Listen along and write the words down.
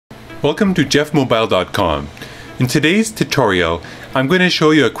Welcome to geoffmobile.com. In today's tutorial, I'm going to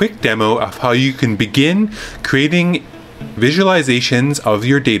show you a quick demo of how you can begin creating visualizations of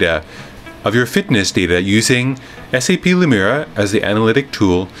your data, of your fitness data, using SAP Lumira as the analytic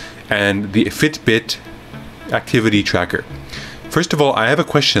tool and the Fitbit activity tracker. First of all, I have a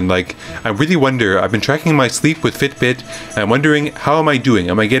question. I really wonder, I've been tracking my sleep with Fitbit, and I'm wondering, how am I doing?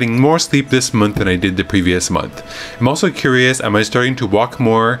 Am I getting more sleep this month than I did the previous month? I'm also curious, am I starting to walk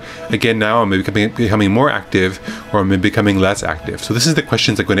more again now? Am I becoming more active, or am I becoming less active? So this is the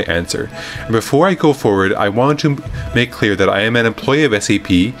questions I'm going to answer. And before I go forward, I want to make clear that I am an employee of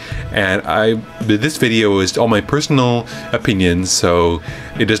SAP, and this video is all my personal opinions, so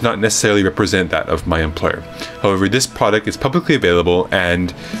it does not necessarily represent that of my employer. However, this product is publicly available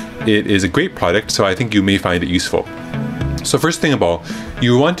and it is a great product, so I think you may find it useful. So first thing of all,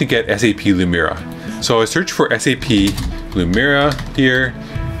 you want to get SAP Lumira. So I search for SAP Lumira here,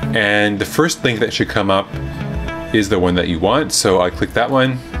 and the first link that should come up is the one that you want. So I click that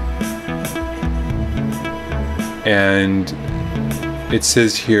one, and it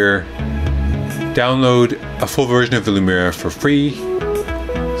says here, download a full version of the Lumira for free.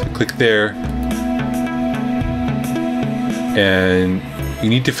 So click there, and you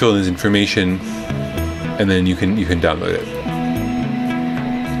need to fill in this information, and then you can download it.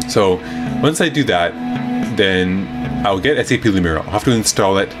 So once I do that, then I'll get SAP Lumira. I'll have to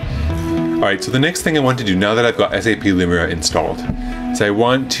install it. Alright, so the next thing I want to do now that I've got SAP Lumira installed is I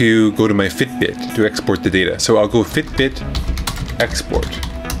want to go to my Fitbit to export the data. So I'll go Fitbit Export.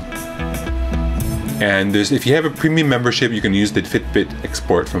 And if you have a premium membership, you can use the Fitbit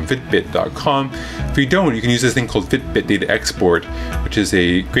Export from Fitbit.com. If you don't, you can use this thing called Fitbit Data Export, which is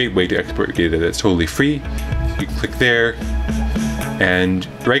a great way to export your data that's totally free. So you click there, and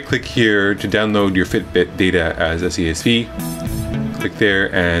right-click here to download your Fitbit data as a CSV. Click there,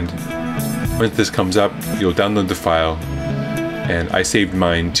 and once this comes up, you'll download the file. And I saved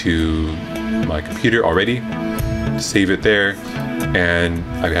mine to my computer already. Save it there. And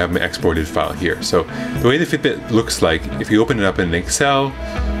I have my exported file here. So the way the Fitbit looks like, if you open it up in Excel,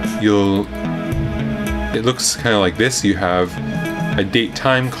 it looks kind of like this. You have a date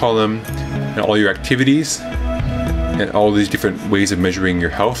time column and all your activities and all these different ways of measuring your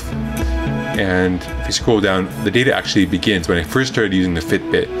health. And if you scroll down, the data actually begins when I first started using the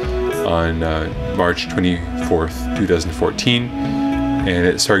Fitbit on March 24th, 2014. And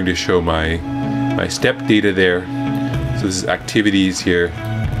it's starting to show my step data there. So this is activities here,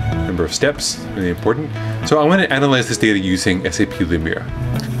 number of steps, really important. So I want to analyze this data using SAP Lumira.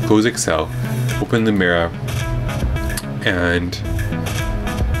 Close Excel, open Lumira, and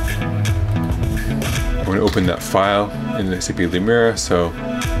I want to open that file in the SAP Lumira. So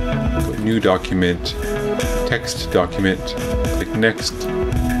go new document, text document, click next,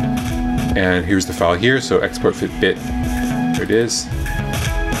 and here's the file here. So export Fitbit, there it is.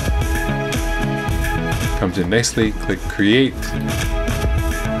 Comes in nicely, click create.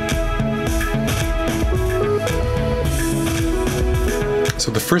 So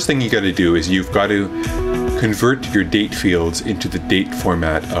the first thing you got to do is you've got to convert your date fields into the date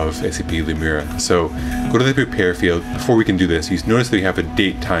format of SAP Lumira. So go to the prepare field. Before we can do this, you notice that we have a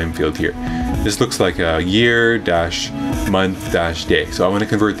date time field here. This looks like a year-month-day. So I want to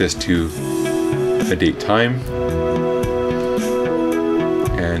convert this to a date time.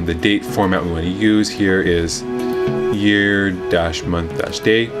 And the date format we want to use here is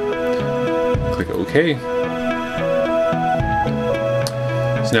year-month-day. Click OK.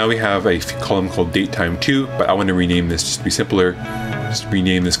 So now we have a column called date time 2, but I want to rename this just to be simpler. Just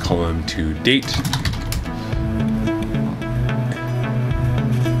rename this column to date.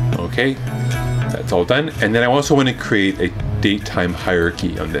 OK, that's all done. And then I also want to create a date time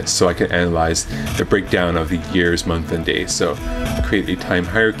hierarchy on this so I can analyze the breakdown of the years, month, and days. So create a time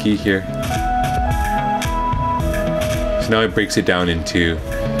hierarchy here. So now it breaks it down into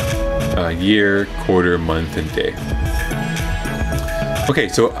year, quarter, month, and day. Okay,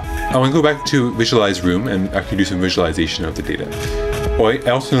 so I want to go back to Visualize Room and actually do some visualization of the data. Oh, I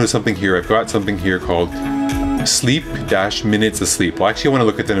also noticed something here. I've got something here called sleep-minutes asleep. Well, actually I want to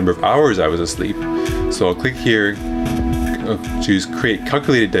look at the number of hours I was asleep. So I'll click here, choose create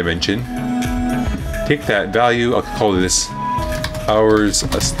calculated dimension, take that value, I'll call this hours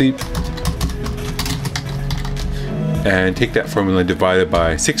asleep, and take that formula and divide it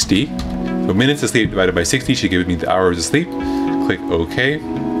by 60. So minutes asleep divided by 60 should give me the hours asleep. Click OK.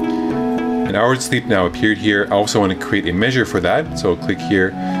 And hours asleep now appeared here. I also want to create a measure for that. So I'll click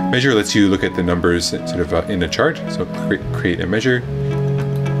here. Measure lets you look at the numbers sort of in a chart. So create a measure.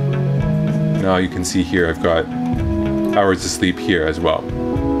 Now you can see here I've got hours of sleep here as well.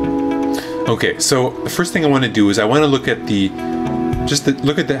 Okay, so the first thing I want to do is I want to look at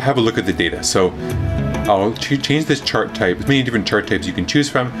have a look at the data. So I'll change this chart type. There's many different chart types you can choose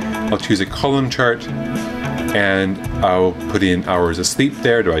from. I'll choose a column chart, and I'll put in hours of sleep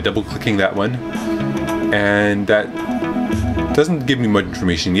there by double clicking that one. And that doesn't give me much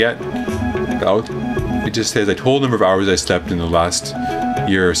information yet. It just says the total number of hours I slept in the last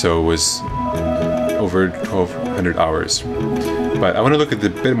year or so was over 1,200 hours. But I want to look at a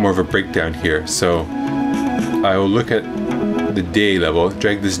bit more of a breakdown here. So I will look at the day level,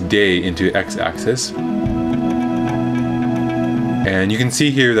 drag this day into x-axis. And you can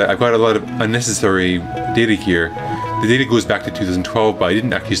see here that I've got a lot of unnecessary data here. The data goes back to 2012, but I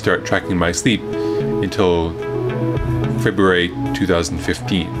didn't actually start tracking my sleep until February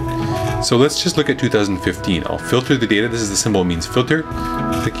 2015. So let's just look at 2015. I'll filter the data. This is the symbol means filter.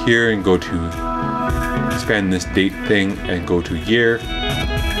 Click here and go to expand this date thing and go to year.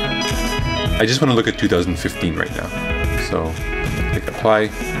 I just want to look at 2015 right now. So click apply.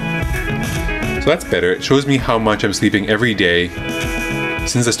 So that's better. It shows me how much I'm sleeping every day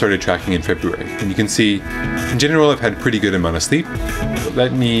since I started tracking in February. And you can see, in general, I've had a pretty good amount of sleep. But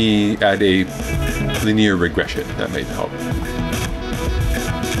let me add a linear regression. That might help.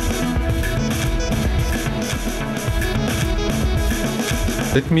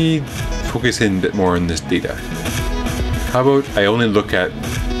 Let me focus in a bit more on this data. How about I only look at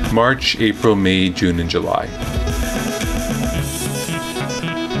March, April, May, June, and July.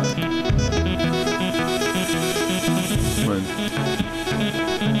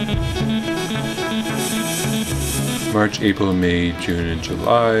 March, April, May, June, and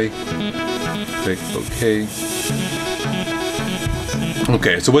July. Click OK.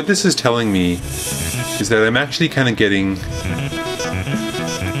 Okay, so what this is telling me is that I'm actually kind of getting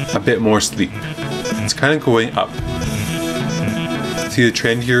a bit more sleep. It's kind of going up. See, the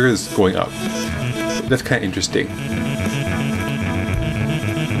trend here is going up. That's kind of interesting.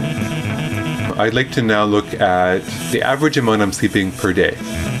 I'd like to now look at the average amount I'm sleeping per day.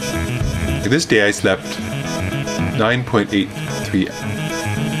 Like this day I slept 9.83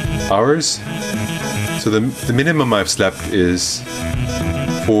 hours. So the minimum I've slept is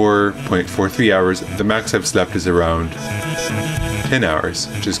 4.43 hours. The max I've slept is around 10 hours,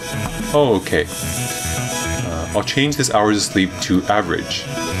 which is, oh, okay. I'll change this hours of sleep to average.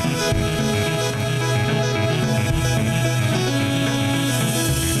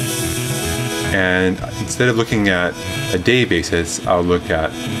 And instead of looking at a day basis, I'll look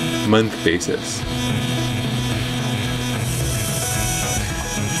at month basis.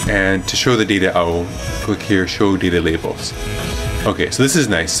 And to show the data, I'll click here, show data labels. Okay, so this is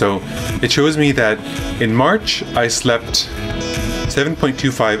nice. So it shows me that in March, I slept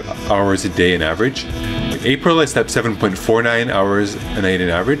 7.25 hours a day in average. In April, I slept 7.49 hours a night in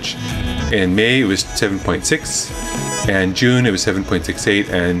average. In May, it was 7.6. And June, it was 7.68.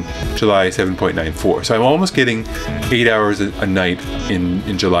 And July, 7.94. So I'm almost getting 8 hours a night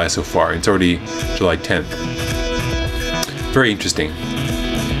in July so far. It's already July 10th. Very interesting.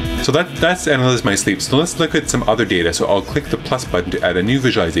 So that's analyzed my sleep. So let's look at some other data. So I'll click the plus button to add a new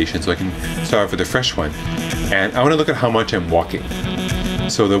visualization so I can start off with a fresh one. And I want to look at how much I'm walking.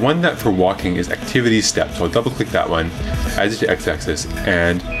 So the one that for walking is activity steps. So I'll double click that one, add it to x-axis,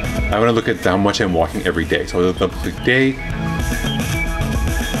 and I want to look at how much I'm walking every day. So I'll double click day.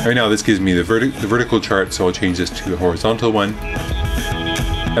 Right now this gives me the vertical chart, so I'll change this to a horizontal one.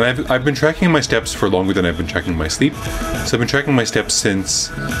 And I've been tracking my steps for longer than I've been tracking my sleep. So I've been tracking my steps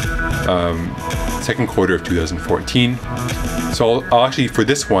since second quarter of 2014. So I'll actually, for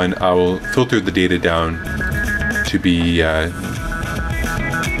this one, I will filter the data down to be a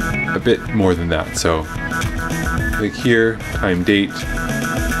bit more than that. So click here, time date,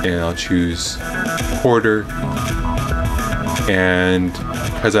 and I'll choose quarter. And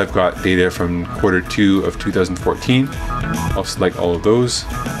because I've got data from quarter 2 of 2014, I'll select all of those.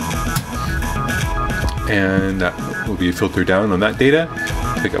 And that will be filtered down on that data.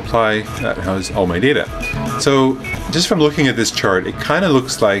 Click apply, that has all my data. So just from looking at this chart, it kind of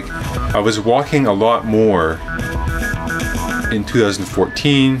looks like I was walking a lot more in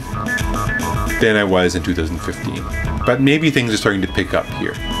 2014 than I was in 2015. But maybe things are starting to pick up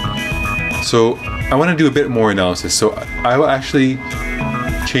here. So I want to do a bit more analysis. So I will actually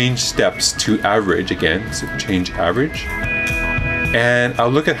change steps to average again. So change average. And I'll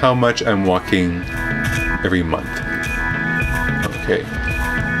look at how much I'm walking every month. Okay.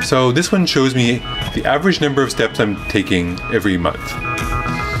 So this one shows me the average number of steps I'm taking every month.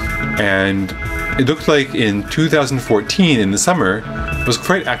 And it looked like in 2014, in the summer, I was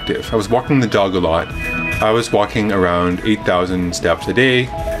quite active. I was walking the dog a lot. I was walking around 8,000 steps a day.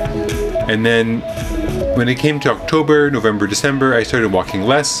 And then when it came to October, November, December, I started walking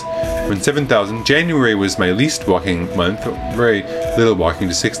less. When 7,000. January was my least walking month, very little walking,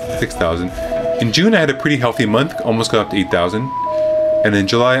 to 6,000. In June, I had a pretty healthy month, almost got up to 8,000. And in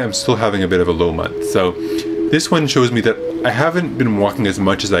July, I'm still having a bit of a low month. So this one shows me that I haven't been walking as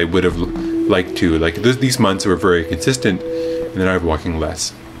much as I would have liked to. Like these months were very consistent, and then I'm walking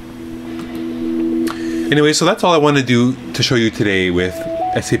less. Anyway, so that's all I want to do to show you today with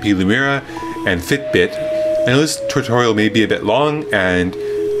SAP Lumira and Fitbit. I know this tutorial may be a bit long,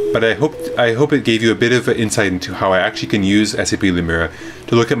 but I hope it gave you a bit of an insight into how I actually can use SAP Lumira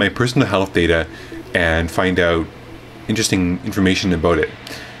to look at my personal health data and find out interesting information about it.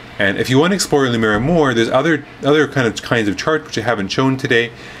 And if you want to explore Lumira more, there's other kinds of charts which I haven't shown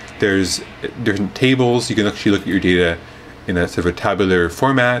today. There's different tables. You can actually look at your data in a sort of a tabular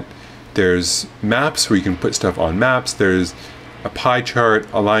format. There's maps where you can put stuff on maps. There's a pie chart,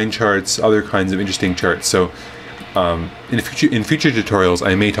 align charts, other kinds of interesting charts. So in future tutorials,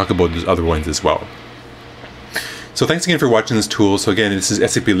 I may talk about those other ones as well. So thanks again for watching this tool. So again, this is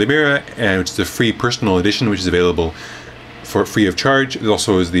SAP Lumira, which is a free personal edition, which is available for free of charge. There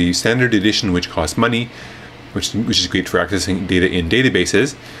also is the standard edition, which costs money, which is great for accessing data in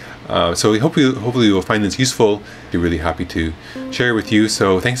databases. So hopefully you'll find this useful. Be really happy to share with you.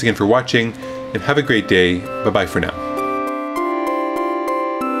 So thanks again for watching, and have a great day. Bye-bye for now.